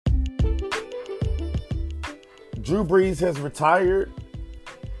Drew Brees has retired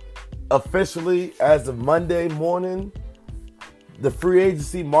officially as of Monday morning. The free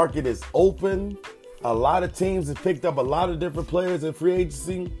agency market is open. A lot of teams have picked up a lot of different players in free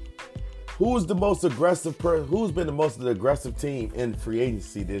agency. Who's the most aggressive who's been the most aggressive team in free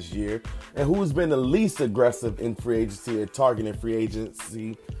agency this year? And who's been the least aggressive in free agency or targeting free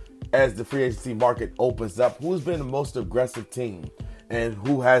agency as the free agency market opens up? Who's been the most aggressive team and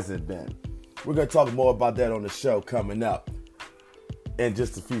who hasn't been? We're going to talk more about that on the show coming up in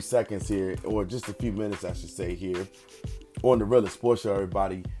just a few seconds here, or just a few minutes, I should say, here on the Realest Sports Show,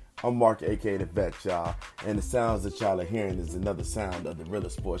 everybody. I'm Mark, a.k.a. The Vet, y'all. And the sounds that y'all are hearing is another sound of the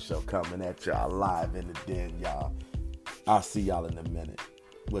Realest Sports Show coming at y'all live in the den, y'all. I'll see y'all in a minute.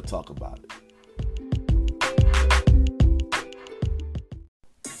 We'll talk about it.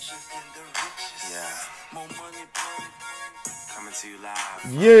 Yeah. More money, coming to you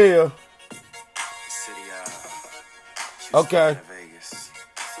live. Yeah. City, Okay. Vegas.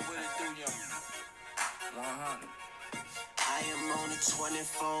 So what it do, yo? 100. I am on a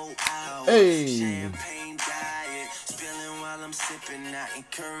 24-hour champagne diet, spilling while I'm sipping. I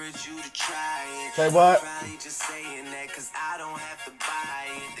encourage you to try it. Say what? I'm probably just saying that cause I don't have to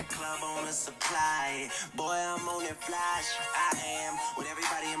buy it. The club on the supply it. Boy, I'm on that flash. I am with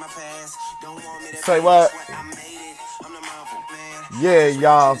everybody in my past. Don't want me to say what? I made it. I'm the Marvel man. Yeah,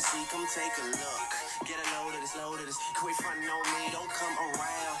 y'all. Come take a look. Get a load of this. Quit fronting on me. Don't come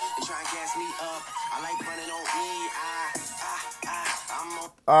around and try and gas me up. I like running on E.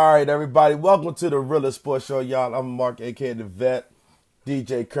 All right, everybody. Welcome to the Realest Sports Show, y'all. I'm Mark, a.k.a. The Vet.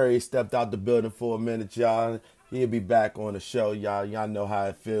 DJ Curry stepped out the building for a minute, y'all. He'll be back on the show, y'all. Y'all know how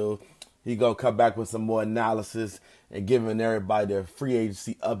it feels. He gonna come back with some more analysis and giving everybody their free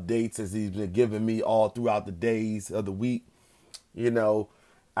agency updates as he's been giving me all throughout the days of the week. You know,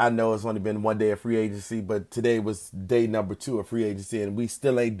 I know it's only been one day of free agency, but today was day number 2 of free agency, and we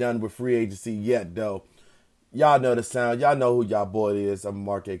still ain't done with free agency yet, though. Y'all know the sound. Y'all know who y'all boy is. I'm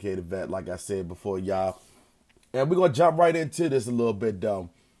Mark, a.k.a. The Vet, like I said before, y'all. And we're going to jump right into this a little bit, though.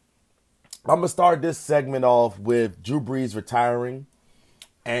 I'm going to start this segment off with Drew Brees retiring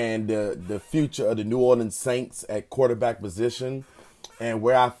and the future of the New Orleans Saints at quarterback position, and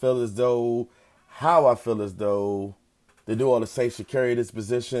how I feel as though the New Orleans Saints should carry this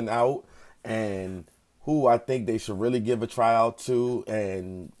position out, and who I think they should really give a tryout to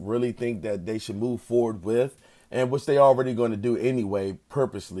and really think that they should move forward with, and which they already going to do anyway,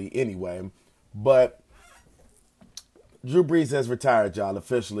 purposely anyway. But Drew Brees has retired, y'all,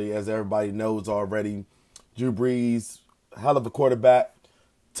 officially, as everybody knows already. Drew Brees, hell of a quarterback,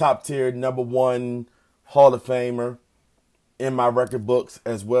 top tier, number 1 Hall of Famer in my record books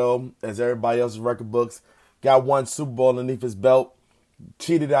as well as everybody else's record books. Got 1 Super Bowl underneath his belt.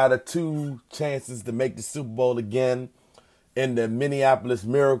 Cheated out of 2 chances to make the Super Bowl again in the Minneapolis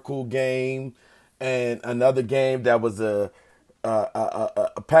Miracle game, and another game that was a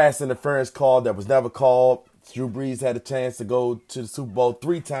pass interference call that was never called. Drew Brees had a chance to go to the Super Bowl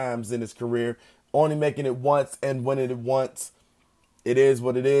 3 times in his career, only making it once and winning it once. It is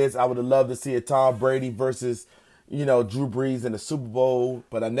what it is. I would have loved to see a Tom Brady versus, Drew Brees in the Super Bowl,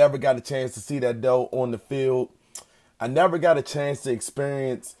 but I never got a chance to see that, though, on the field. I never got a chance to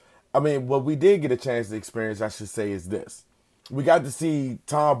experience. What we did get a chance to experience, I should say, is this. We got to see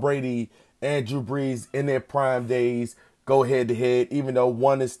Tom Brady and Drew Brees in their prime days go head-to-head, even though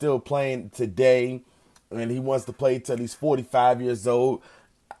one is still playing today and he wants to play till he's 45 years old.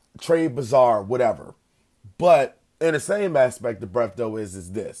 Trade bizarre, whatever. But in the same aspect of breath, though,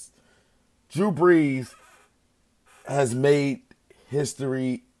 is this. Drew Brees has made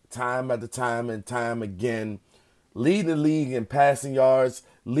history time after time and time again, leading the league in passing yards,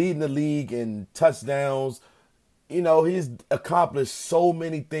 leading the league in touchdowns. He's accomplished so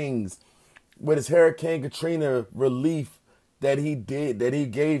many things with his Hurricane Katrina relief that he gave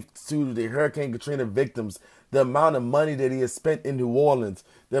to the Hurricane Katrina victims, the amount of money that he has spent in New Orleans,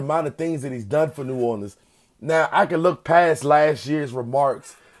 the amount of things that he's done for New Orleans. Now, I can look past last year's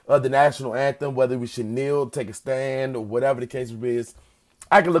remarks of the national anthem, whether we should kneel, take a stand, or whatever the case is.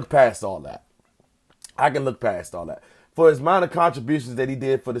 I can look past all that. For his amount of contributions that he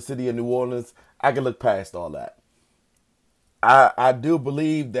did for the city of New Orleans, I can look past all that. I do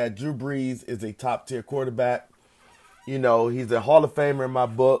believe that Drew Brees is a top-tier quarterback. He's a Hall of Famer in my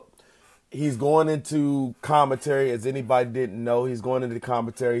book. He's going into commentary, as anybody didn't know. He's going into the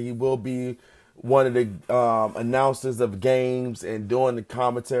commentary. He will be one of the announcers of games and doing the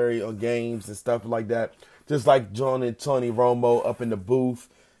commentary on games and stuff like that. Just like John and Tony Romo up in the booth,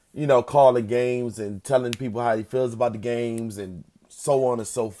 calling games and telling people how he feels about the games and so on and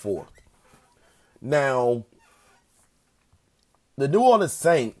so forth. Now, the New Orleans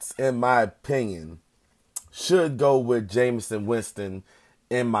Saints, in my opinion, should go with Jameis Winston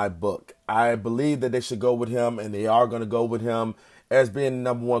in my book. I believe that they should go with him, and they are going to go with him as being the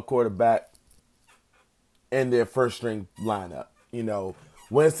number one quarterback in their first string lineup. You know,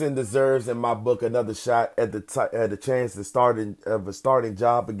 Winston deserves, in my book, another shot at the chance of a starting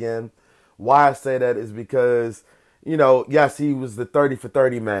job again. Why I say that is because, you know, yes, he was the 30 for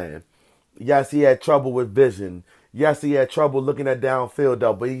 30 man. Yes, he had trouble with vision. Yes, he had trouble looking at downfield,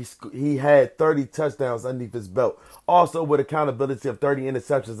 though, but he had 30 touchdowns underneath his belt. Also with accountability of 30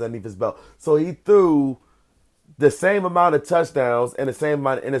 interceptions underneath his belt. So he threw the same amount of touchdowns and the same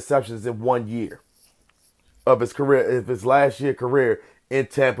amount of interceptions in 1 year of his career, of his last year career in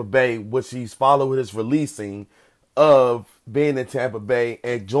Tampa Bay, which he's followed with his releasing of being in Tampa Bay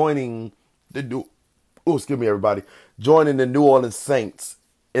and joining the New Orleans Saints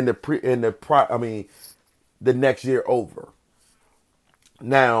the next year over.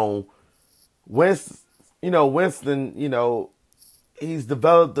 Now, Winston, he's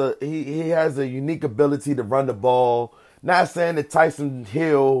developed he has a unique ability to run the ball. Not saying that Tyson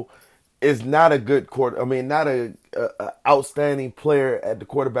Hill is not a good not a outstanding player at the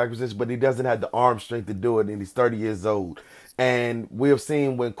quarterback position, but he doesn't have the arm strength to do it, and he's 30 years old. And we have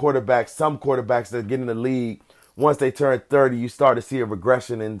seen when some quarterbacks that get in the league, once they turn 30, you start to see a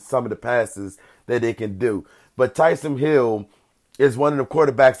regression in some of the passes that they can do. But Tyson Hill is one of the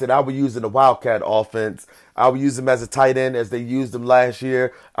quarterbacks that I would use in the Wildcat offense. I would use him as a tight end as they used him last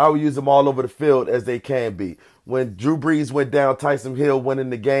year. I would use him all over the field as they can be. When Drew Brees went down, Tyson Hill went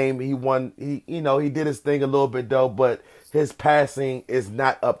in the game. He won. He did his thing a little bit though, but his passing is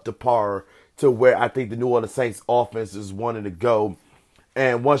not up to par to where I think the New Orleans Saints offense is wanting to go.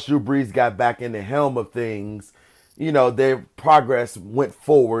 And once Drew Brees got back in the helm of things, their progress went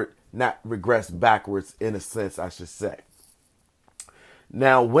forward, not regressed backwards in a sense, I should say.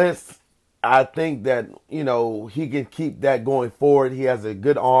 Now, Wentz, I think that, he can keep that going forward. He has a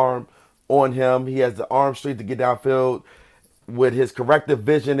good arm on him. He has the arm strength to get downfield with his corrective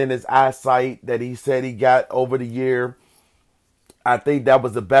vision and his eyesight that he said he got over the year. I think that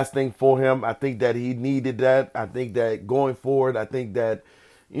was the best thing for him. I think that he needed that. I think that going forward, I think that,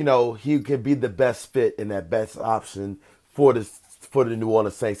 he can be the best fit and that best option for the New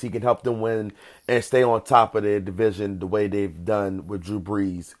Orleans Saints. He can help them win and stay on top of their division the way they've done with Drew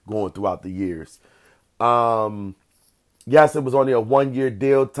Brees going throughout the years. Yes, it was only a 1-year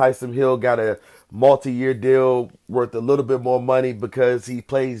deal. Tyson Hill got a multi-year deal worth a little bit more money because he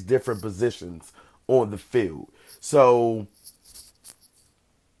plays different positions on the field. So,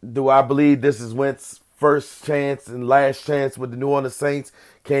 do I believe this is Wentz's first chance and last chance with the New Orleans Saints?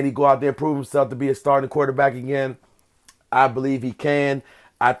 Can he go out there and prove himself to be a starting quarterback again? I believe he can.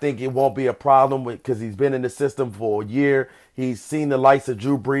 I think it won't be a problem because he's been in the system for a year. He's seen the likes of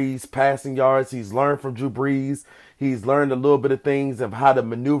Drew Brees, passing yards. He's learned from Drew Brees. He's learned a little bit of things of how to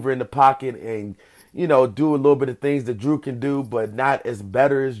maneuver in the pocket and, do a little bit of things that Drew can do, but not as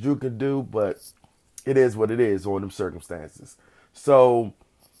better as Drew can do. But it is what it is on them circumstances. So,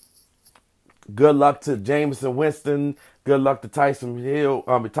 good luck to Jameis Winston. Good luck to Tyson Hill.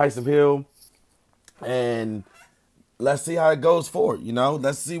 And let's see how it goes forward,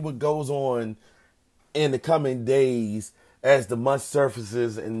 Let's see what goes on in the coming days as the month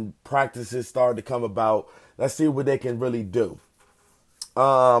surfaces and practices start to come about. Let's see what they can really do.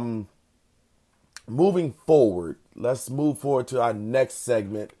 Moving forward, let's move forward to our next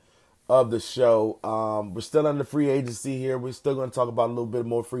segment of the show. We're still under free agency here. We're still going to talk about a little bit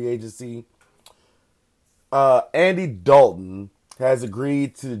more free agency. Andy Dalton has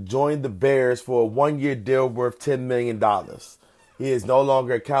agreed to join the Bears for a 1-year deal worth $10 million. He is no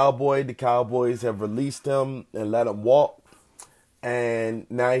longer a Cowboy. The Cowboys have released him and let him walk. And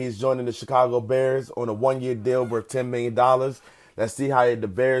now he's joining the Chicago Bears on a 1-year deal worth $10 million. Let's see how the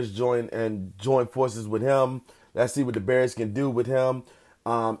Bears join forces with him. Let's see what the Bears can do with him.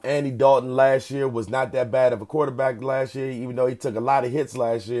 Andy Dalton last year was not that bad of a quarterback last year, even though he took a lot of hits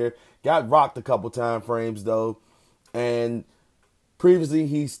last year. Got rocked a couple time frames, though. And previously,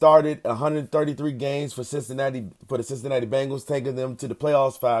 he started 133 games for the Cincinnati Bengals, taking them to the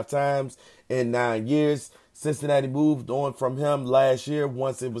playoffs 5 times in 9 years. Cincinnati moved on from him last year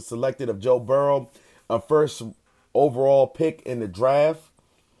once it was selected of Joe Burrow, a first overall pick in the draft.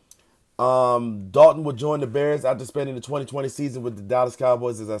 Dalton will join the Bears after spending the 2020 season with the Dallas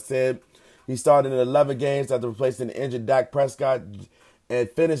Cowboys, as I said. He started in 11 games after replacing the injured Dak Prescott and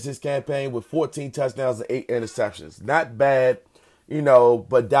finished his campaign with 14 touchdowns and 8 interceptions. Not bad.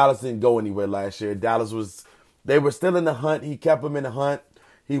 But Dallas didn't go anywhere last year. They were still in the hunt. He kept them in the hunt.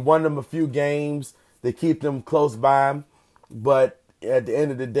 He won them a few games to keep them close by. but at the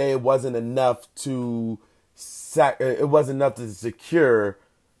end of the day, it wasn't enough to secure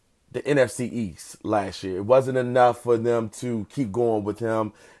the NFC East last year. It wasn't enough for them to keep going with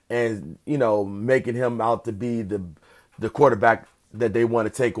him and, making him out to be the quarterback that they want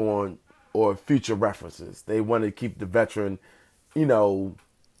to take on or future references. They want to keep the veteran,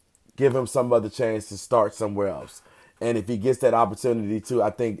 give him some other chance to start somewhere else. And if he gets that opportunity too, I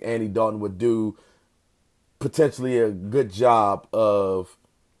think Andy Dalton would do potentially a good job of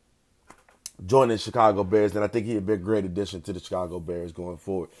joining the Chicago Bears. And I think he'd be a great addition to the Chicago Bears going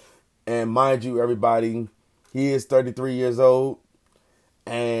forward. And mind you, everybody, he is 33 years old,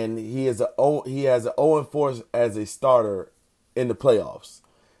 and he has a 0-4 as a starter in the playoffs.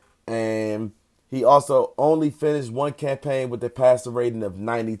 And he also only finished one campaign with a passer rating of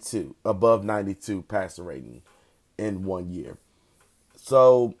 92, above 92 passer rating in 1 year.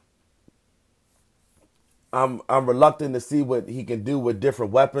 So I'm reluctant to see what he can do with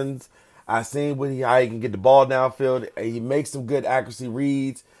different weapons. I've seen how he can get the ball downfield. He makes some good accuracy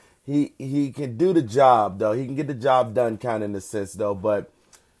reads. He can do the job, though. He can get the job done kind of in a sense, though. But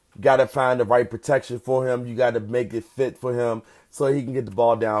you got to find the right protection for him. You got to make it fit for him so he can get the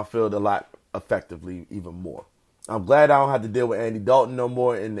ball downfield a lot effectively, even more. I'm glad I don't have to deal with Andy Dalton no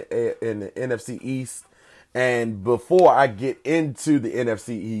more in the NFC East. And before I get into the NFC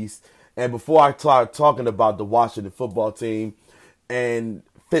East, and before I start talking about the Washington football team and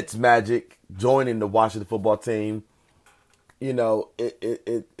Fitzmagic joining the Washington football team,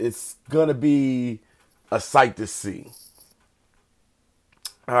 it's going to be a sight to see.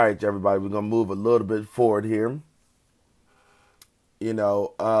 All right, everybody, we're going to move a little bit forward here.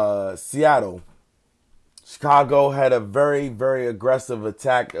 Seattle. Chicago had a very, very aggressive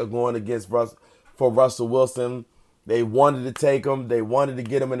attack going against Russell Wilson. They wanted to take him. They wanted to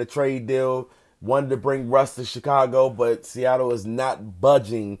get him in a trade deal. Wanted to bring Russ to Chicago, but Seattle is not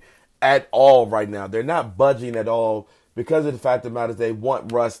budging at all right now. They're not budging at all because of the fact of the matter is they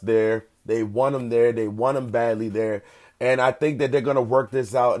want Russ there. They want him there. They want him badly there. And I think that they're going to work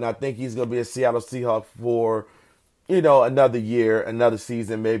this out, and I think he's going to be a Seattle Seahawk for, another year, another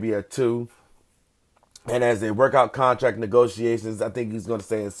season, maybe or two. And as they work out contract negotiations, I think he's going to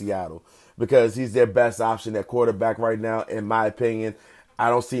stay in Seattle because he's their best option at quarterback right now, in my opinion. I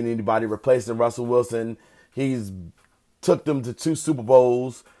don't see anybody replacing Russell Wilson. He's took them to 2 Super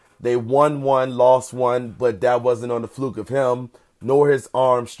Bowls. They won 1, lost 1, but that wasn't on the fluke of him, nor his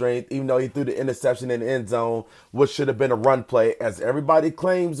arm strength, even though he threw the interception in the end zone, which should have been a run play. As everybody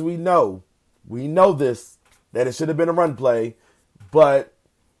claims we know this, that it should have been a run play, but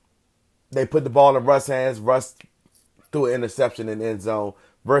they put the ball in Russ' hands. Russ threw an interception in the end zone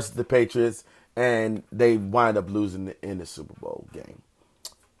versus the Patriots, and they wind up losing in the Super Bowl game.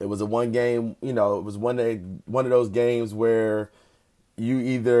 It was a one game, it was one of those games where you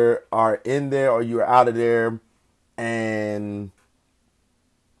either are in there or you're out of there. And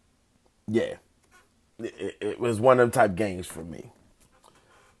yeah, it was one of them type games for me.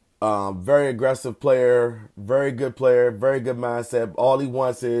 Very aggressive player, very good mindset. All he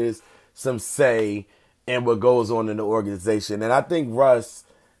wants is some say in what goes on in the organization. And I think Russ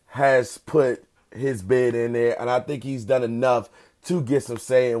has put his bid in there, and I think he's done enough to get some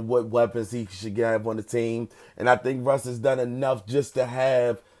say in what weapons he should have on the team. And I think Russ has done enough just to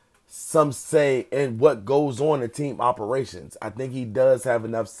have some say in what goes on in team operations. I think he does have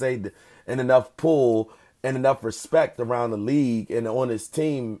enough say and enough pull and enough respect around the league and on his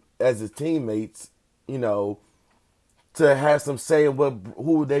team as his teammates, to have some say in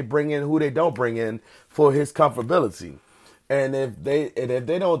who they bring in, who they don't bring in for his comfortability. And if they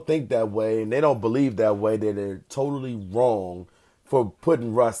don't think that way and they don't believe that way, then they're totally wrong for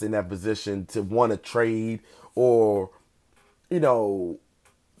putting Russ in that position to want to trade or, to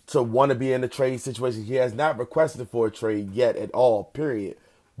want to be in a trade situation. He has not requested for a trade yet at all, period.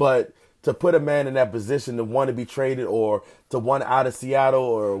 But to put a man in that position to want to be traded or to want out of Seattle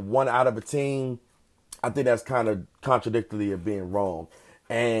or want out of a team, I think that's kind of contradictory of being wrong.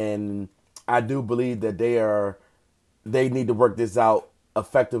 And I do believe that they need to work this out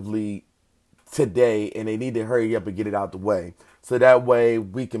effectively today, and they need to hurry up and get it out the way. So that way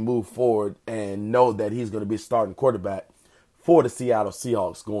we can move forward and know that he's going to be starting quarterback for the Seattle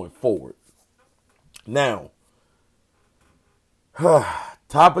Seahawks going forward. Now,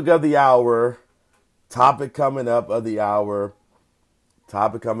 topic of the hour, topic coming up of the hour.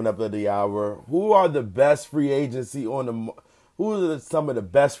 Who are the best free agency who are some of the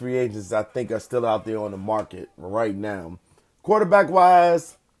best free agents I think are still out there on the market right now? Quarterback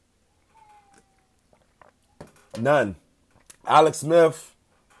wise, none. Alex Smith,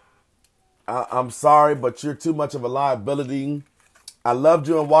 I'm sorry, but you're too much of a liability. I loved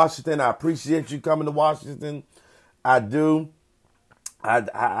you in Washington. I appreciate you coming to Washington. I do.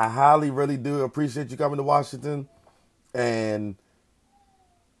 I highly, really do appreciate you coming to Washington. And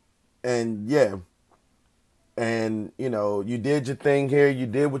yeah. And, you know, you did your thing here. You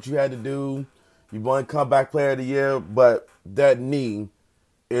did what you had to do. You won comeback player of the year. But that knee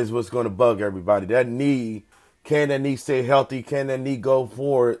is what's going to bug everybody. That knee, can that knee stay healthy? Can that knee go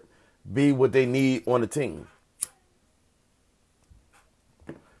forward, be what they need on the team?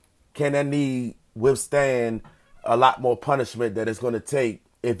 Can that knee withstand a lot more punishment that it's going to take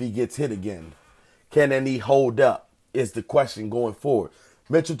if he gets hit again? Can that knee hold up is the question going forward.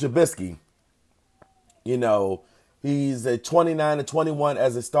 Mitchell Trubisky, you know, he's a 29-21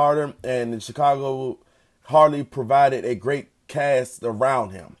 as a starter, and Chicago hardly provided a great cast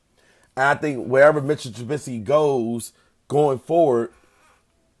around him. And I think wherever Mitchell Trubisky goes going forward,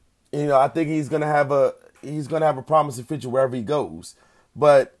 you know, I think he's gonna have a promising future wherever he goes.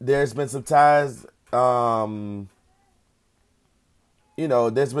 But there's been some ties, there's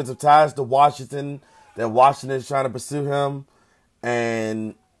been some ties to Washington, that Washington is trying to pursue him.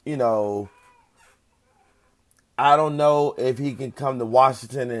 And, you know, I don't know if he can come to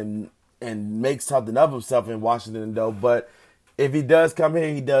Washington and make something of himself in Washington, though. But if he does come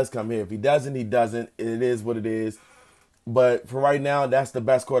here, he does come here. If he doesn't, he doesn't. It is what it is. But for right now, that's the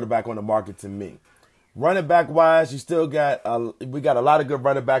best quarterback on the market to me. Running back wise, you still got we got a lot of good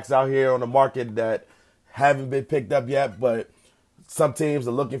running backs out here on the market that haven't been picked up yet, but some teams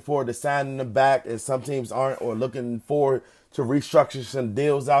are looking forward to signing them back, and some teams aren't, or looking forward to restructure some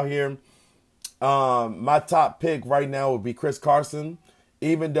deals out here. My top pick right now would be Chris Carson.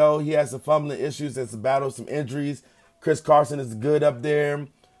 Even though he has some fumbling issues and some battles, some injuries, Chris Carson is good up there.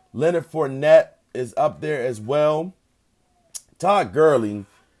 Leonard Fournette is up there as well. Todd Gurley,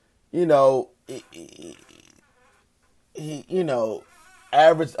 you know, he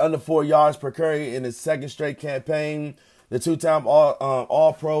averaged under 4 yards per carry in his second straight campaign. The two-time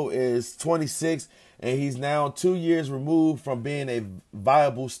All-Pro is 26, and he's now 2 years removed from being a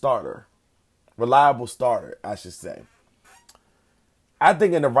reliable starter, I should say. I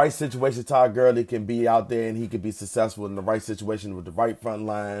think in the right situation, Todd Gurley can be out there and he can be successful in the right situation with the right front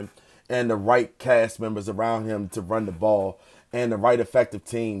line and the right cast members around him to run the ball and the right effective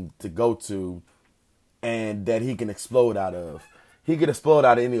team to go to, and that he can explode out of. He can explode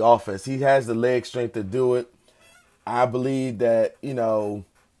out of any offense. He has the leg strength to do it. I believe that, you know,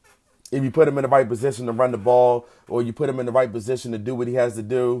 if you put him in the right position to run the ball, or you put him in the right position to do what he has to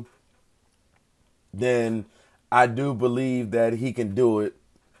do, then I do believe that he can do it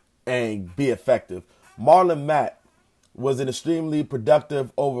and be effective. Marlon Mack was an extremely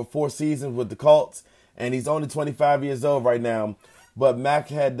productive over 4 seasons with the Colts, and he's only 25 years old right now. But Mack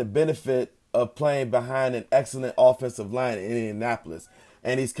had the benefit of playing behind an excellent offensive line in Indianapolis,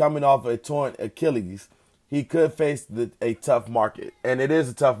 and he's coming off a torn Achilles. He could face a tough market, and it is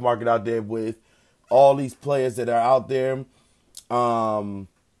a tough market out there with all these players that are out there.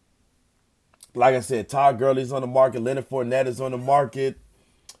 Like I said, Todd Gurley's on the market. Leonard Fournette is on the market.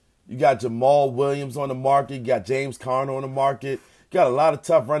 You got Jamal Williams on the market. You got James Conner on the market. You got a lot of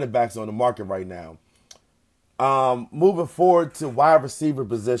tough running backs on the market right now. Moving forward to wide receiver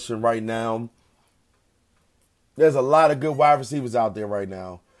position right now, there's a lot of good wide receivers out there right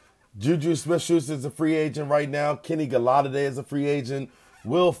now. Juju Smith-Schuster is a free agent right now. Kenny Golladay is a free agent.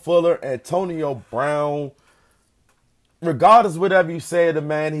 Will Fuller, Antonio Brown. Regardless of whatever you say of the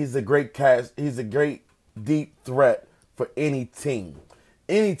man, he's a great deep threat for any team.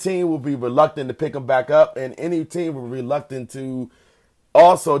 Any team will be reluctant to pick him back up, and any team will be reluctant to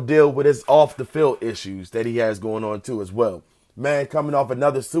also deal with his off-the-field issues that he has going on too as well. Man, coming off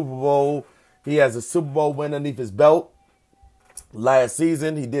another Super Bowl. He has a Super Bowl win underneath his belt. Last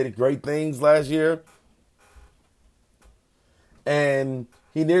season, he did great things last year. And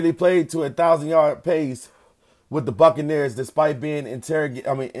he nearly played to a 1,000-yard pace with the Buccaneers despite being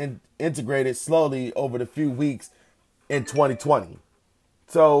integrated slowly over the few weeks in 2020.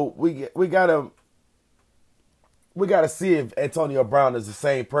 So we gotta see if Antonio Brown is the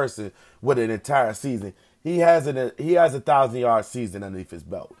same person with an entire season. He has a 1,000-yard season underneath his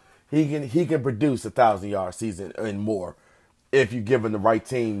belt. He can produce a 1,000-yard season and more if you give him the right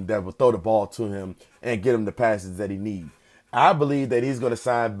team that will throw the ball to him and get him the passes that he needs. I believe that he's going to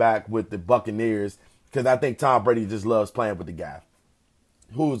sign back with the Buccaneers because I think Tom Brady just loves playing with the guy.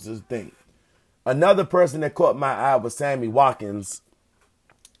 Who's the thing? Another person that caught my eye was Sammy Watkins.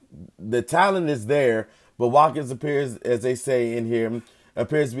 The talent is there, but Watkins appears, as they say in here,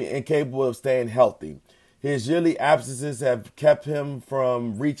 appears to be incapable of staying healthy. His yearly absences have kept him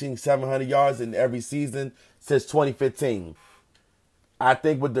from reaching 700 yards in every season since 2015. I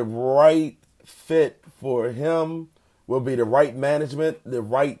think with the right fit for him will be the right management, the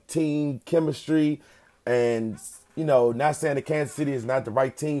right team chemistry, and, not saying that Kansas City is not the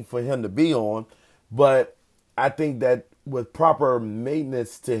right team for him to be on, but I think that with proper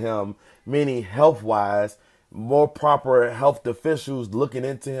maintenance to him, meaning health-wise, more proper health officials looking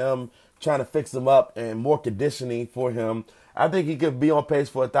into him, trying to fix him up, and more conditioning for him, I think he could be on pace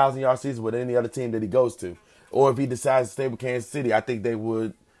for a 1,000-yard season with any other team that he goes to. Or if he decides to stay with Kansas City, I think they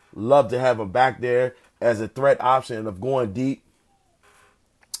would love to have him back there as a threat option of going deep.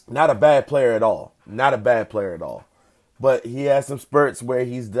 Not a bad player at all. Not a bad player at all. But he has some spurts where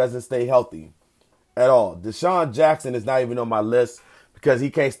he doesn't stay healthy at all. Deshaun Jackson is not even on my list because he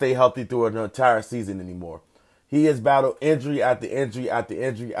can't stay healthy through an entire season anymore. He has battled injury after injury after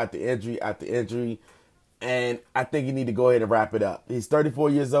injury after injury after injury, and I think you need to go ahead and wrap it up. He's 34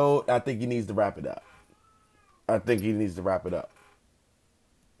 years old. I think he needs to wrap it up.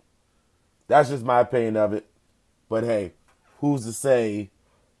 That's just my opinion of it. But hey, who's to say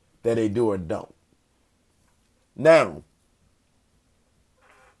that they do or don't? Now,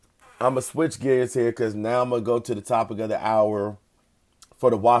 I'm going to switch gears here because now I'm going to go to the topic of the hour for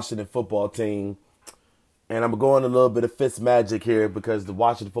the Washington football team. And I'm going a little bit of Fitz magic here because the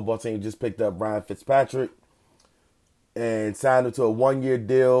Washington football team just picked up Ryan Fitzpatrick and signed him to a one-year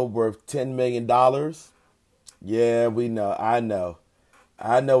deal worth $10 million. Yeah, we know. I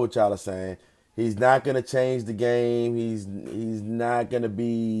know what y'all are saying. He's not going to change the game. He's not going to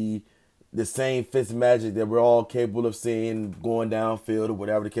be the same Fitz magic that we're all capable of seeing going downfield or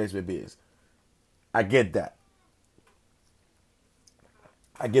whatever the case may be. I get that.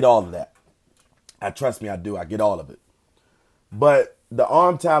 I get all of that. Trust me, I do. I get all of it. But the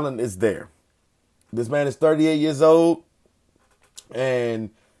arm talent is there. This man is 38 years old,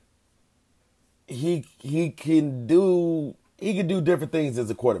 and he can do different things as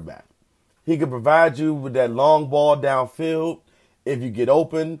a quarterback. He can provide you with that long ball downfield if you get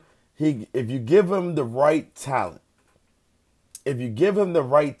open. If you give him the right talent,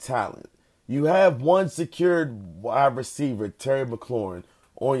 you have one secured wide receiver, Terry McLaurin,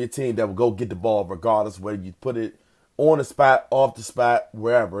 on your team that will go get the ball regardless whether you put it on the spot, off the spot,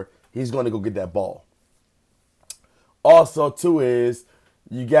 wherever. He's going to go get that ball. Also, too, is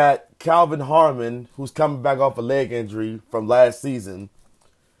you got Calvin Harmon, who's coming back off a leg injury from last season.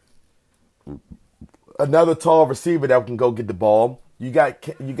 Another tall receiver that can go get the ball. You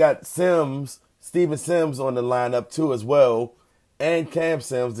got Sims, Steven Sims on the lineup, too, as well. And Cam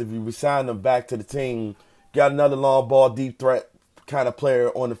Sims, if you resign them back to the team. Got another long ball, deep threat kind of player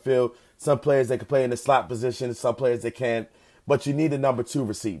on the field. Some players that can play in the slot position, some players that can't. But you need a number 2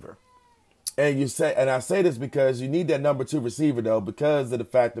 receiver. And I say this because you need that number 2 receiver though, because of the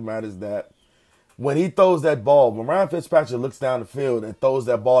fact of the matter is that when he throws that ball, when Ryan Fitzpatrick looks down the field and throws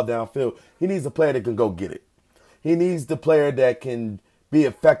that ball downfield, he needs a player that can go get it. He needs the player that can be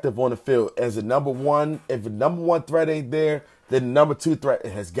effective on the field as a number 1. If the number 1 threat ain't there, then the number 2 threat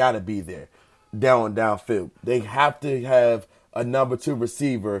has got to be there downfield. They have to have a number 2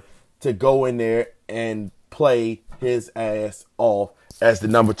 receiver to go in there and play his ass off as the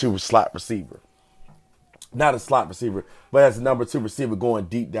number 2 slot receiver. Not a slot receiver, but as the number 2 receiver going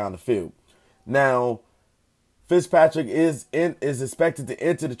deep down the field. Now, Fitzpatrick is expected to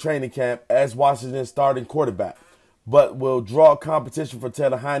enter the training camp as Washington's starting quarterback, but will draw competition from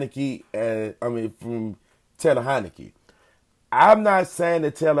Taylor Heineke. I'm not saying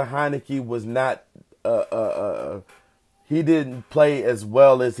that Taylor Heineke was not he didn't play as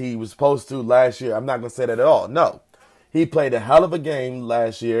well as he was supposed to last year. I'm not going to say that at all. No. He played a hell of a game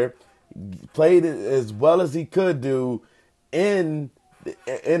last year. Played it as well as he could do in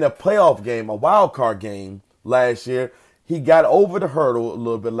a playoff game, a wild card game last year. He got over the hurdle a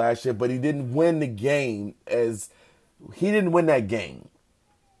little bit last year, but he didn't win the game he didn't win that game.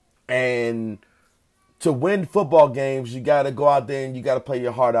 And to win football games, you got to go out there and you got to play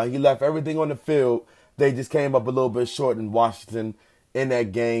your heart out. He left everything on the field. They just came up a little bit short in Washington in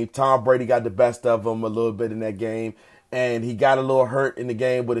that game. Tom Brady got the best of him a little bit in that game. And he got a little hurt in the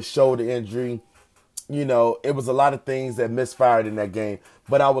game with a shoulder injury. It was a lot of things that misfired in that game.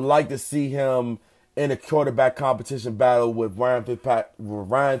 But I would like to see him in a quarterback competition battle with Ryan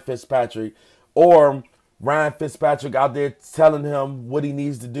Fitzpatrick. Or Ryan Fitzpatrick out there telling him what he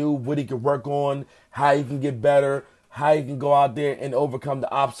needs to do, what he can work on, how he can get better, how he can go out there and overcome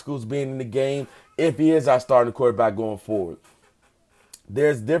the obstacles being in the game if he is our starting quarterback going forward.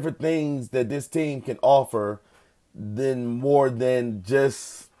 There's different things that this team can offer more than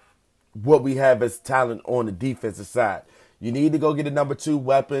just what we have as talent on the defensive side. You need to go get a number 2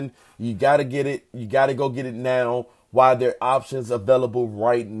 weapon. You got to get it. You got to go get it now while there are options available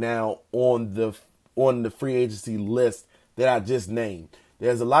right now on the free agency list that I just named.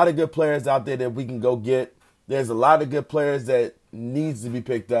 There's a lot of good players out there that we can go get. There's a lot of good players that needs to be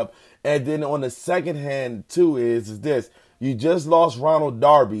picked up. And then on the second hand, too, is this. You just lost Ronald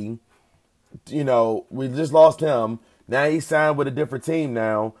Darby. You know, we just lost him. Now he's signed with a different team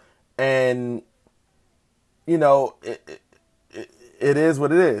now. And, you know, it is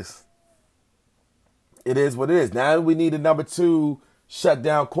what it is. It is what it is. Now we need a number 2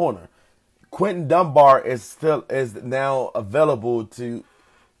 shutdown corner. Quentin Dunbar is now available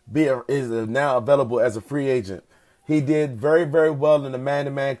as a free agent. He did very, very well in the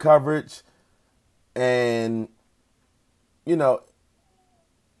man-to-man coverage, and you know,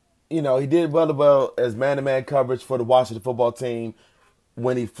 he did well as man-to-man coverage for the Washington football team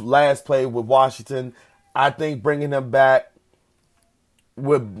when he last played with Washington. I think bringing him back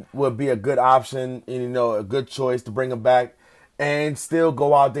would be a good option, you know, a good choice to bring him back. And still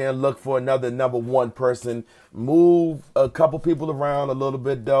go out there and look for another number 1 person. Move a couple people around a little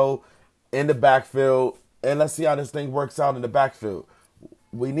bit, though, in the backfield. And let's see how this thing works out in the backfield.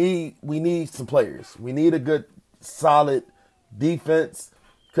 We need some players. We need a good, solid defense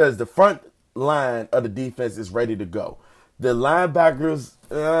because the front line of the defense is ready to go. The linebackers,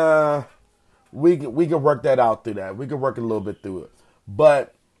 we can work that out through that. We can work a little bit through it.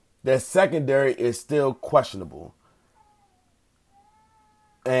 But their secondary is still questionable.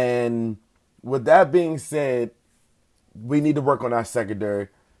 And with that being said, we need to work on our secondary,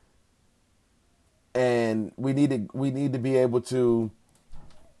 and we need to be able to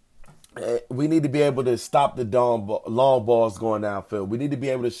stop the long balls going downfield. We need to be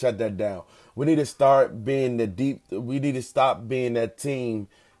able to shut that down. We need to start being we need to stop being that team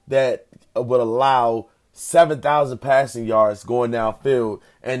that would allow 7,000 passing yards going downfield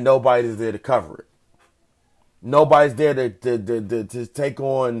and nobody's there to cover it. Nobody's there to take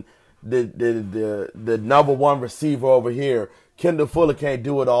on the number 1 receiver over here. Kendall Fuller can't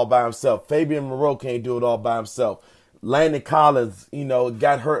do it all by himself. Fabian Moreau can't do it all by himself. Landon Collins, you know,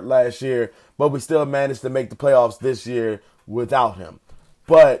 got hurt last year, but we still managed to make the playoffs this year without him.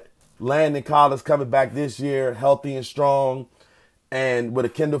 But Landon Collins coming back this year, healthy and strong, and with a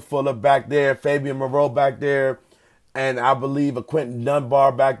Kendall Fuller back there, Fabian Moreau back there, and I believe a Quentin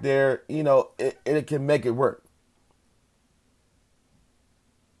Dunbar back there, you know, it can make it work.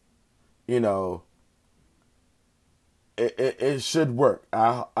 You know, it should work.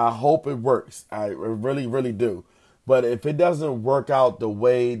 I hope it works. I really, really do. But if it doesn't work out the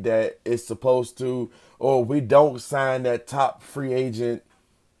way that it's supposed to, or we don't sign that top free agent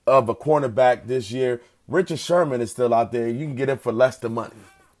of a cornerback this year, Richard Sherman is still out there. You can get him for less than money.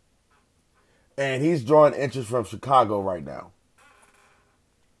 And he's drawing interest from Chicago right now.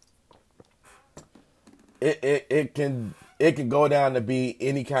 It can go down to be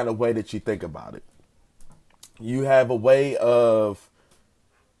any kind of way that you think about it. You have a way of,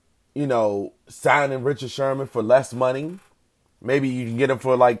 you know, signing Richard Sherman for less money. Maybe you can get him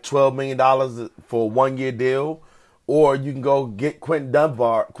for like $12 million for a 1-year deal. Or you can go get Quentin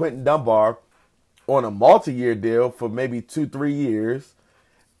Dunbar on a multi-year deal for maybe 2-3 years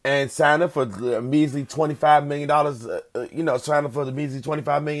and sign him for the measly $25 million, sign him for the measly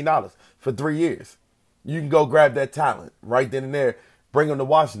 $25 million for 3 years. You can go grab that talent right then and there, bring him to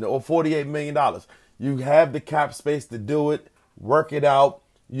Washington, or $48 million. You have the cap space to do it, work it out.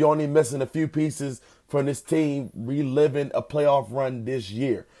 You're only missing a few pieces from this team reliving a playoff run this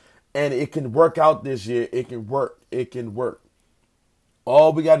year. And it can work out this year. It can work. It can work.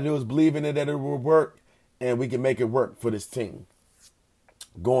 All we got to do is believe in it that it will work, and we can make it work for this team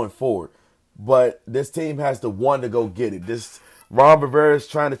going forward. But this team has to want to go get it. This Ron Rivera is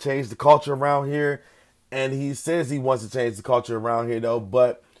trying to change the culture around here, and he says he wants to change the culture around here, though.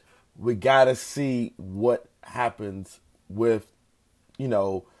 But we got to see what happens with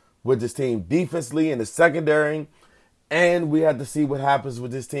this team defensively in the secondary. And we have to see what happens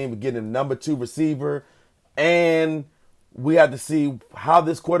with this team getting a number 2 receiver. And we have to see how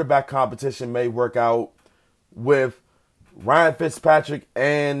this quarterback competition may work out with Ryan Fitzpatrick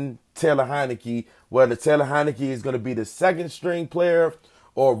and Taylor Heinicke, whether Taylor Heinicke is going to be the second string player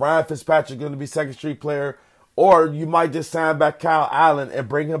or Ryan Fitzpatrick is going to be second string player, or you might just sign back Kyle Allen and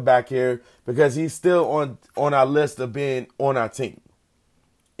bring him back here because he's still on our list of being on our team.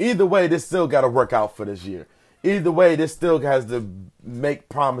 Either way, this still got to work out for this year. Either way, this still has to make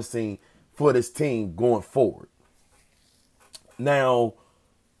promising for this team going forward. Now,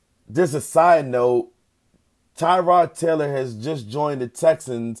 just a side note, Tyrod Taylor has just joined the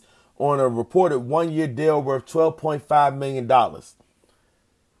Texans on a reported 1-year deal worth $12.5 million.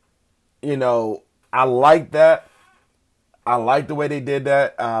 You know, I like that. I like the way they did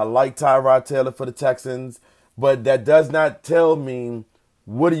that. I like Tyrod Taylor for the Texans. But that does not tell me,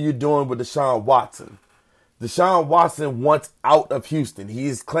 what are you doing with Deshaun Watson? Deshaun Watson wants out of Houston. He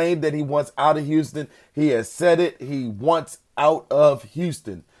has claimed that he wants out of Houston. He has said it. He wants out of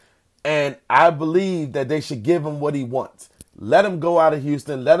Houston. And I believe that they should give him what he wants. Let him go out of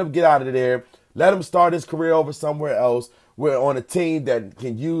Houston. Let him get out of there. Let him start his career over somewhere else. We're on a team that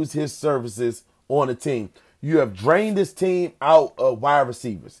can use his services on a team. You have drained this team out of wide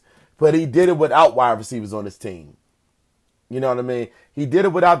receivers. But he did it without wide receivers on his team. You know what I mean? He did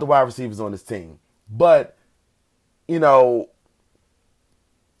it without the wide receivers on his team. But, you know,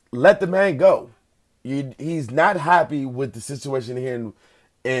 let the man go. He's not happy with the situation here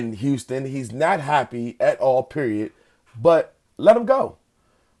in Houston. He's not happy at all, period. But let him go.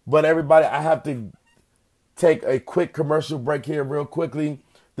 But everybody, I have to take a quick commercial break here real quickly.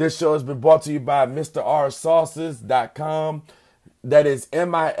 This show has been brought to you by MrRSauces.com. That is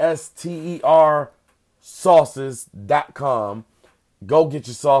MISTER sauces.com. Go get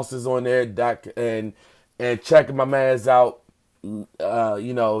your sauces on there and check my man's out.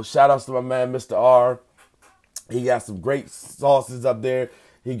 You know, shout outs to my man, Mr. R. He got some great sauces up there.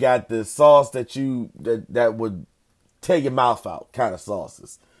 He got the sauce that would tear your mouth out kind of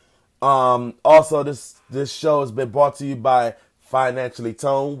sauces. Also, this show has been brought to you by Financially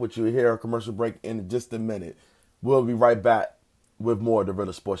Toned, which you'll hear a commercial break in just a minute. We'll be right back with more of the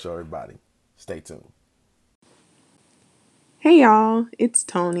Realest Sports Show, everybody. Stay tuned. Hey y'all, it's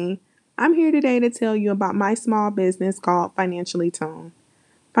Tony. I'm here today to tell you about my small business called Financially Toned.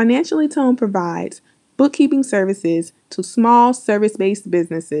 Financially Toned provides bookkeeping services to small service-based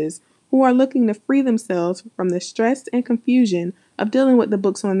businesses who are looking to free themselves from the stress and confusion of dealing with the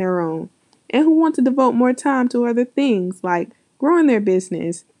books on their own, and who want to devote more time to other things like growing their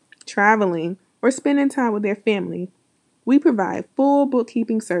business, traveling, or spending time with their family. We provide full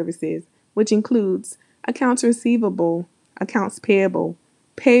bookkeeping services, which includes accounts receivable, accounts payable,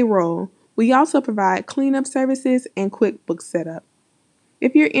 payroll. We also provide cleanup services and QuickBooks setup.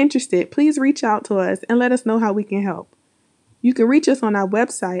 If you're interested, please reach out to us and let us know how we can help. You can reach us on our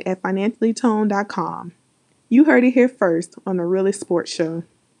website at financiallytoned.com. You heard it here first on the Realest Sports Show.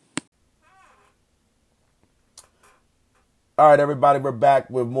 All right, everybody, we're back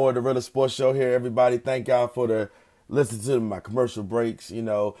with more of the Realest Sports Show here. Everybody, thank y'all for listening to my commercial breaks. You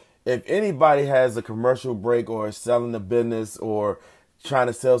know, if anybody has a commercial break or is selling a business or trying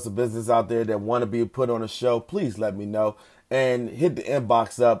to sell some business out there that want to be put on a show, please let me know. And hit the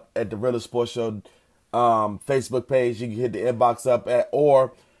inbox up at the Realest Sports Show Facebook page. You can hit the inbox up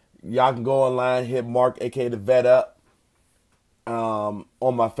or y'all can go online, hit Mark, aka the Vet, up on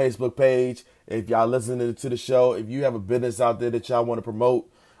my Facebook page. If y'all listening to the show, if you have a business out there that y'all want to promote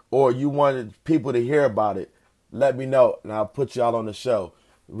or you wanted people to hear about it, let me know and I'll put y'all on the show.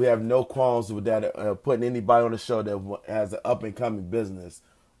 We have no qualms with that, putting anybody on the show that has an up-and-coming business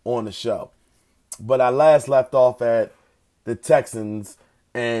on the show. But I last left off at the Texans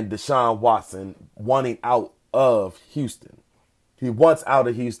and Deshaun Watson wanting out of Houston. He wants out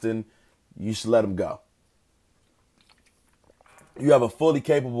of Houston. You should let him go. You have a fully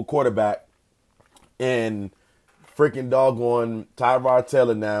capable quarterback in freaking doggone Tyrod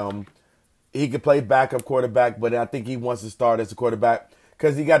Taylor now. He could play backup quarterback, but I think he wants to start as a quarterback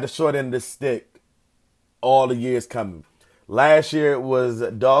because he got the short end of the stick all the years coming. Last year it was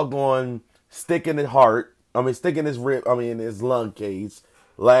a doggone stick in his heart. Stick in his his lung cage.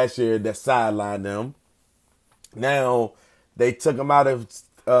 Last year that sidelined him. Now they took him out of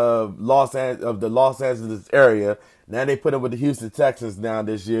the Los Angeles area. Now they put him with the Houston Texans now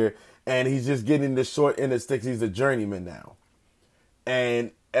this year, and he's just getting the short end of the sticks. He's a journeyman now,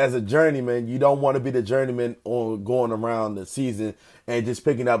 and as a journeyman, you don't want to be the journeyman on going around the season and just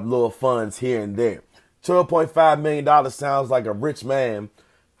picking up little funds here and there. $12.5 million sounds like a rich man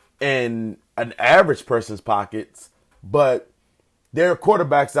in an average person's pockets, but there are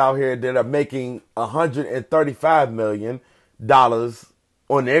quarterbacks out here that are making $135 million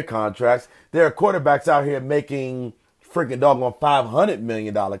on their contracts. There are quarterbacks out here making freaking doggone $500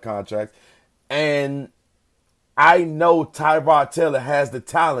 million contracts. And I know Tyrod Taylor has the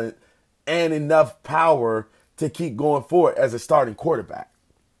talent and enough power to keep going forward as a starting quarterback.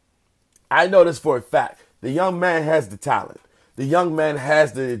 I know this for a fact. The young man has the talent. The young man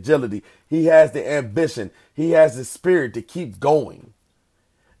has the agility. He has the ambition. He has the spirit to keep going.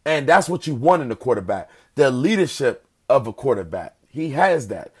 And that's what you want in a quarterback. The leadership of a quarterback. He has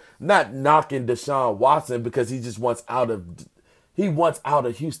that. Not knocking Deshaun Watson because he just wants out of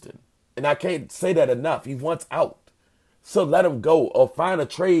Houston. And I can't say that enough. He wants out. So let him go or find a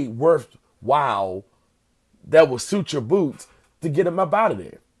trade worthwhile that will suit your boots to get him up out of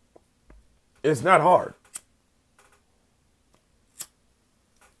there. It's not hard.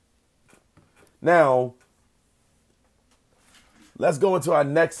 Now, let's go into our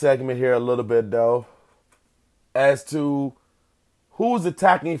next segment here a little bit, though, as to who's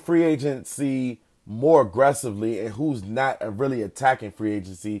attacking free agency more aggressively and who's not really attacking free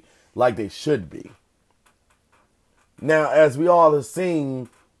agency like they should be. Now, as we all have seen,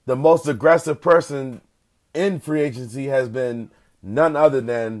 the most aggressive person in free agency has been none other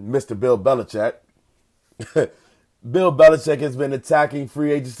than Mr. Bill Belichick. Bill Belichick has been attacking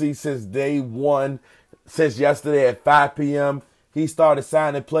free agency since day one, since yesterday at 5 p.m. He started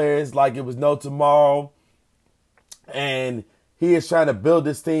signing players like it was no tomorrow. And he is trying to build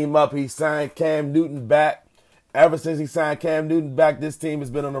this team up. He signed Cam Newton back. Ever since he signed Cam Newton back, this team has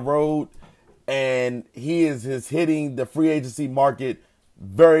been on the road. And he is hitting the free agency market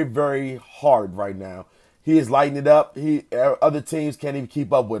very, very hard right now. He is lighting it up. Other teams can't even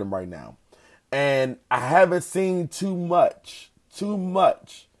keep up with him right now. And I haven't seen too much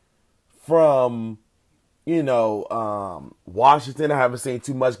from, Washington. I haven't seen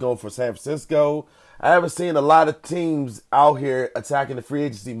too much going for San Francisco. I haven't seen a lot of teams out here attacking the free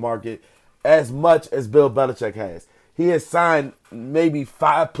agency market as much as Bill Belichick has. He has signed maybe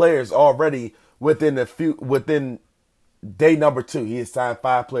 5 players already within day number 2. He has signed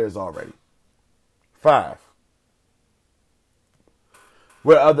 5 players already. 5.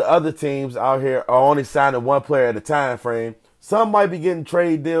 Where other teams out here are only signing 1 player at a time frame. Some might be getting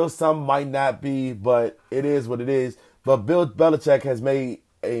trade deals, some might not be, but it is what it is. But Bill Belichick has made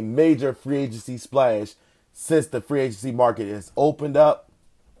a major free agency splash since the free agency market has opened up.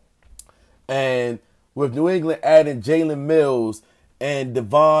 And with New England adding Jalen Mills and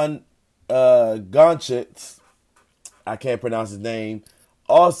Devon Gonchitz, I can't pronounce his name.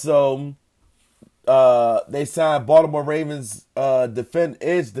 Also, they signed Baltimore Ravens edge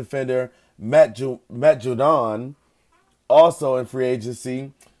defender Matt Judon, also in free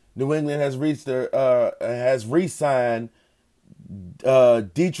agency. New England has re-signed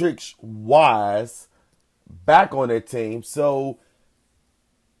Dietrich Wise back on their team. So,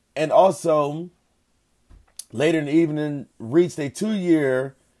 and also later in the evening reached a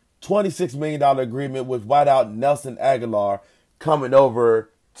 2-year, $26 million agreement with wideout Nelson Aguilar coming over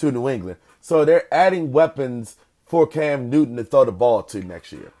to New England. So they're adding weapons for Cam Newton to throw the ball to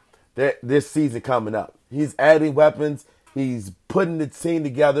next year. This season coming up. He's adding weapons. He's putting the team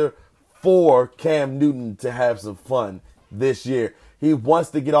together for Cam Newton to have some fun this year. He wants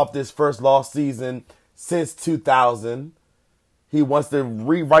to get off this first lost season since 2000. He wants to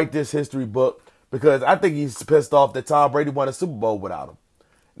rewrite this history book because I think he's pissed off that Tom Brady won a Super Bowl without him.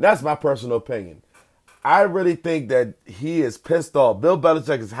 That's my personal opinion. I really think that he is pissed off. Bill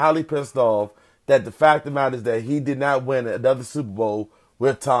Belichick is highly pissed off that the fact of the matter is that he did not win another Super Bowl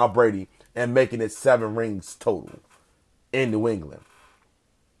with Tom Brady and making it 7 rings total in New England.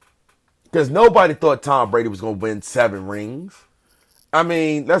 Because nobody thought Tom Brady was going to win 7 rings. I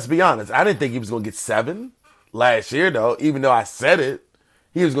mean, let's be honest. I didn't think he was going to get 7 last year, though, even though I said it.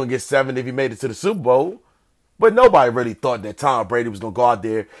 He was going to get 7 if he made it to the Super Bowl. But nobody really thought that Tom Brady was going to go out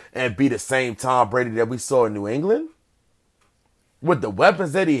there and be the same Tom Brady that we saw in New England. With the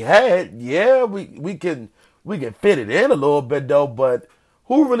weapons that he had, yeah, we can fit it in a little bit, though. But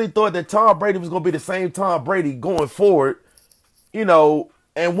who really thought that Tom Brady was going to be the same Tom Brady going forward,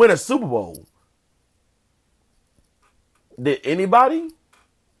 and win a Super Bowl? Did anybody?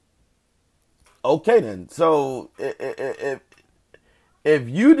 Okay, then. So, if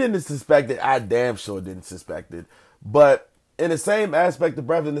you didn't suspect it, I damn sure didn't suspect it. But in the same aspect of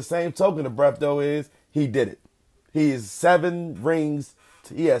breath, in the same token of breath, though, is he did it. He is 7 rings.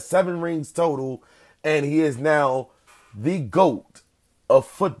 He has 7 rings total, and he is now the GOAT of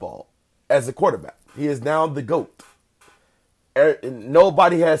football as a quarterback. He is now the GOAT.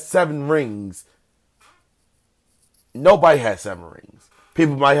 Nobody has 7 rings. Nobody has 7 rings.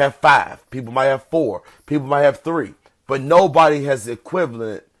 People might have 5. People might have 4. People might have 3. But nobody is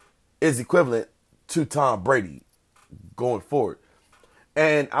equivalent to Tom Brady going forward.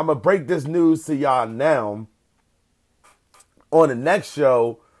 And I'm going to break this news to y'all now. On the next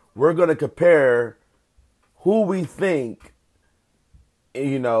show, we're going to compare who we think,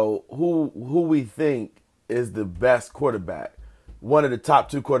 who we think is the best quarterback. One of the top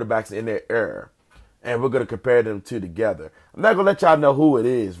 2 quarterbacks in their era. And we're going to compare them 2 together. I'm not going to let y'all know who it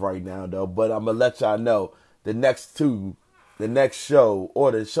is right now, though. But I'm going to let y'all know the next show,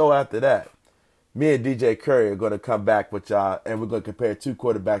 or the show after that. me and DJ Curry are going to come back with y'all, and we're going to compare two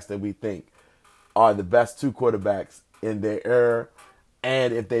quarterbacks that we think are the best two quarterbacks in their era,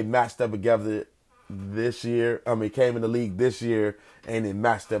 and if they matched up together this year, came in the league this year, and they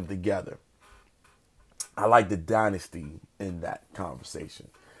matched them together. I like the dynasty in that conversation.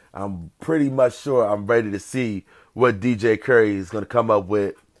 I'm pretty much sure I'm ready to see what DJ Curry is going to come up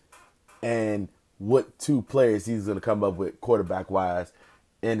with and what two players he's going to come up with quarterback-wise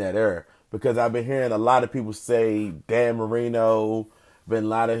in that era. Because I've been hearing a lot of people say Dan Marino, been a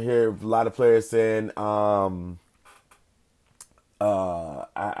lot of players saying, I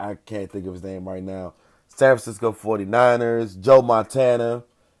can't think of his name right now, San Francisco 49ers, Joe Montana.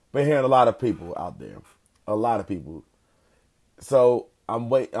 Been hearing a lot of people out there. A lot of people. So I'm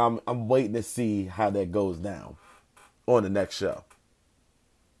waiting to see how that goes down on the next show.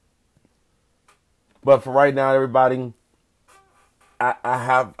 But for right now, everybody,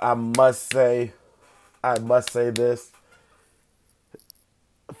 I must say this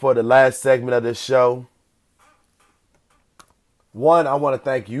for the last segment of this show. One, I want to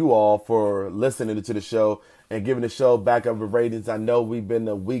thank you all for listening to the show and giving the show back up in ratings. I know we've been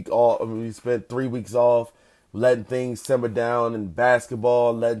a week off. We spent 3 weeks off letting things simmer down in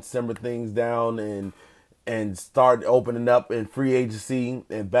basketball, letting simmer things down and start opening up in free agency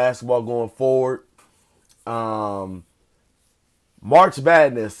and basketball going forward. March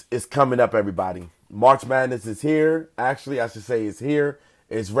Madness is coming up, everybody. March Madness is here. Actually, I should say it's here.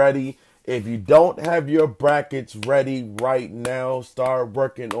 It's ready. If you don't have your brackets ready right now, start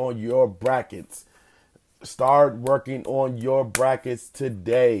working on your brackets. Start working on your brackets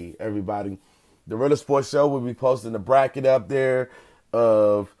today, everybody. The Real Sports Show will be posting a bracket up there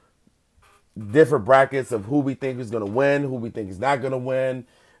of different brackets of who we think is going to win, who we think is not going to win.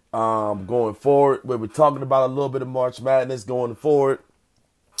 Going forward, we're talking about a little bit of March Madness going forward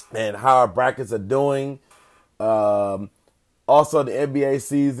and how our brackets are doing. Also, the NBA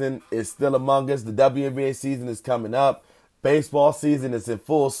season is still among us. The WNBA season is coming up. Baseball season is in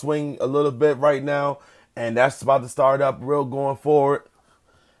full swing a little bit right now, and that's about to start up real going forward.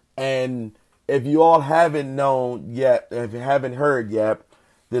 And if you all haven't known yet, if you haven't heard yet,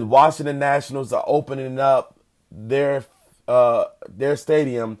 the Washington Nationals are opening up their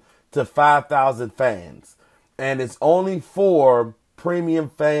stadium to 5,000 fans. And it's only for premium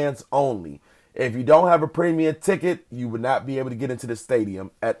fans only. If you don't have a premium ticket, you would not be able to get into the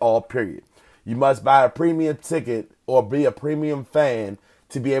stadium at all, period. You must buy a premium ticket or be a premium fan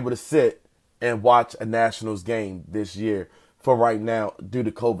to be able to sit and watch a Nationals game this year for right now due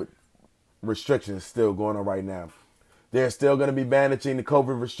to COVID restrictions still going on right now. They're still going to be managing the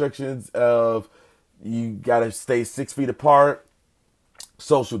COVID restrictions of you got to stay 6 feet apart,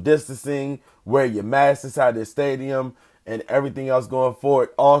 social distancing, wear your mask inside the stadium, and everything else going forward.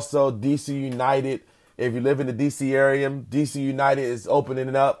 Also, DC United, if you live in the DC area, DC United is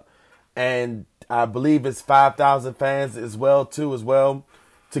opening up, and I believe it's 5,000 fans as well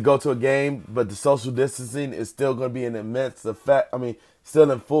to go to a game, but the social distancing is still going to be an immense effect.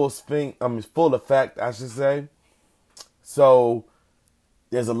 Still in full effect, I should say. So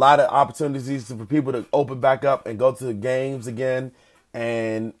there's a lot of opportunities for people to open back up and go to the games again,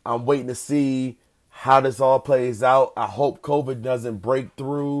 and I'm waiting to see how this all plays out. I hope COVID doesn't break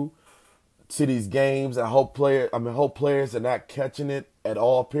through to these games. I hope players are not catching it at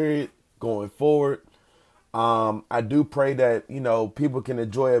all, period, going forward. I do pray that, people can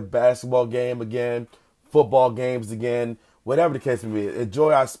enjoy a basketball game again, football games again, whatever the case may be.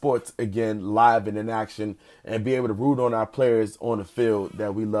 Enjoy our sports again, live and in action, and be able to root on our players on the field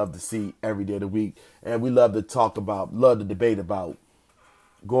that we love to see every day of the week. And we love to talk about, love to debate about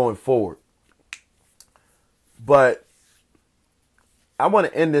going forward. But I want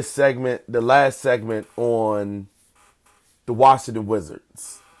to end this segment, the last segment, on the Washington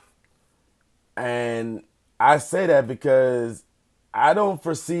Wizards. And I say that because I don't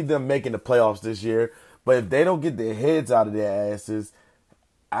foresee them making the playoffs this year. But if they don't get their heads out of their asses,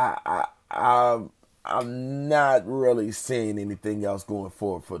 I'm not really seeing anything else going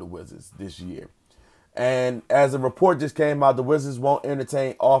forward for the Wizards this year. And as a report just came out, the Wizards won't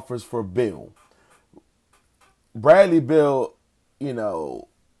entertain offers for Beal. Bradley Beal,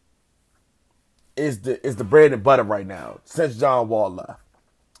 is the bread and butter right now since John Wall left.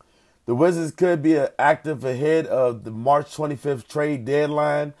 The Wizards could be active ahead of the March 25th trade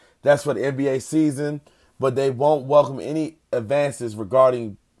deadline. That's for the NBA season, but they won't welcome any advances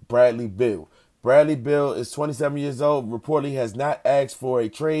regarding Bradley Beal. Bradley Beal is 27 years old, reportedly has not asked for a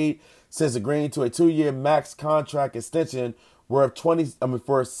trade since agreeing to a 2-year max contract extension worth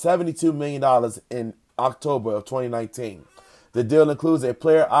 $72 million in October of 2019. The deal includes a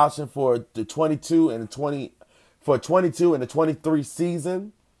player option for the 22 and the 23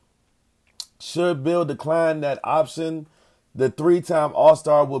 season. Should Bill decline that option, the three-time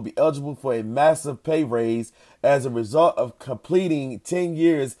All-Star will be eligible for a massive pay raise as a result of completing 10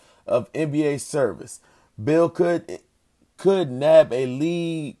 years of NBA service. Bill could nab a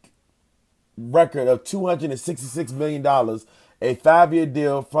league record of $266 million, a 5-year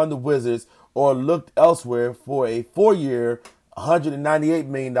deal from the Wizards, or looked elsewhere for a 4-year, $198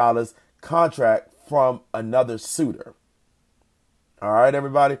 million contract from another suitor. All right,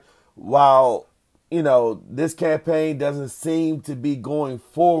 everybody. While, this campaign doesn't seem to be going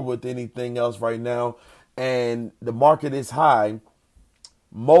forward with anything else right now, and the market is high,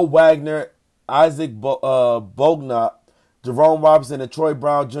 Mo Wagner, Isaac Bognot, Jerome Robinson, and Troy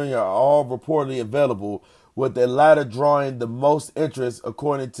Brown Jr. are all reportedly available, with the latter drawing the most interest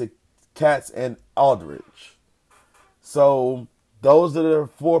according to Katz and Aldridge. So those are the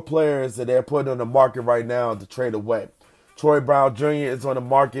 4 players that they're putting on the market right now to trade away. Troy Brown Jr. is on the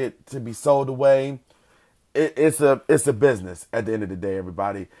market to be sold away. It's a business at the end of the day,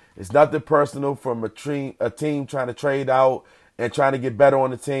 everybody. It's nothing personal from a team trying to trade out and trying to get better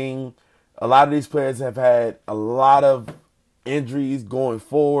on the team. A lot of these players have had a lot of injuries going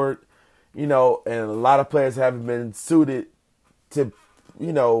forward, and a lot of players haven't been suited to,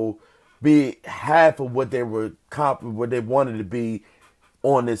 be half of what they were what they wanted to be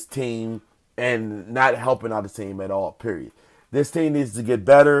on this team, and not helping out the team at all, period. This team needs to get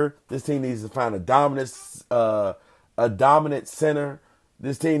better. This team needs to find a dominant center.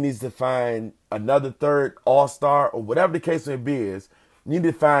 This team needs to find another third all-star, or whatever the case may be is. You need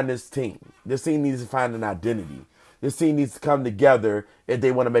to find this team. This team needs to find an identity. This team needs to come together if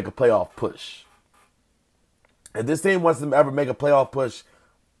they want to make a playoff push. If this team wants to ever make a playoff push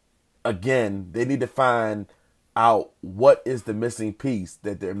again, they need to find out what is the missing piece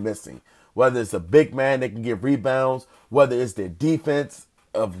that they're missing. Whether it's a big man that can get rebounds, whether it's their defense,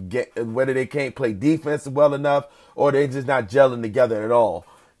 whether they can't play defense well enough, or they're just not gelling together at all.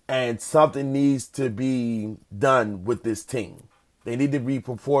 And something needs to be done with this team. They need to be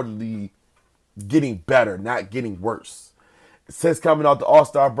purportedly getting better, not getting worse. Since coming off the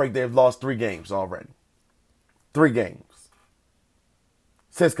All-Star break, they've lost 3 games already. 3 games.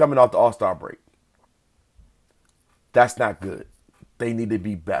 Since coming off the All-Star break. That's not good. They need to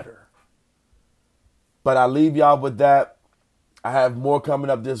be better. But I leave y'all with that. I have more coming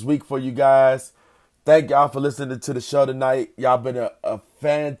up this week for you guys. Thank y'all for listening to the show tonight. Y'all been a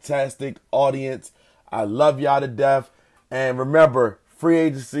fantastic audience. I love y'all to death. And remember, free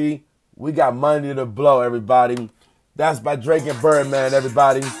agency, we got money to blow, everybody. That's by Drake and Birdman,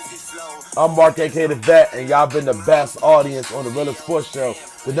 everybody. I'm Mark, a.k.a. The Vet, and y'all been the best audience on the Realest Sports Show.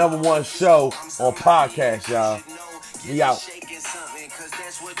 The #1 show on podcast, y'all. We out.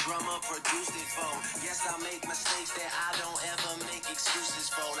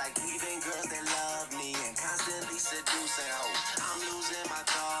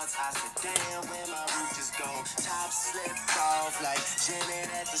 Top slipped off like Janet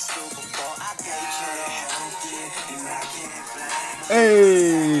at the Super Bowl. I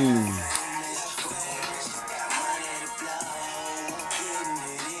hey.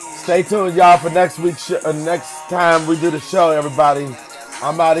 Stay tuned, y'all, for next week's next time we do the show, everybody.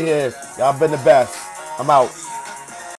 I'm out of here. Y'all been the best. I'm out.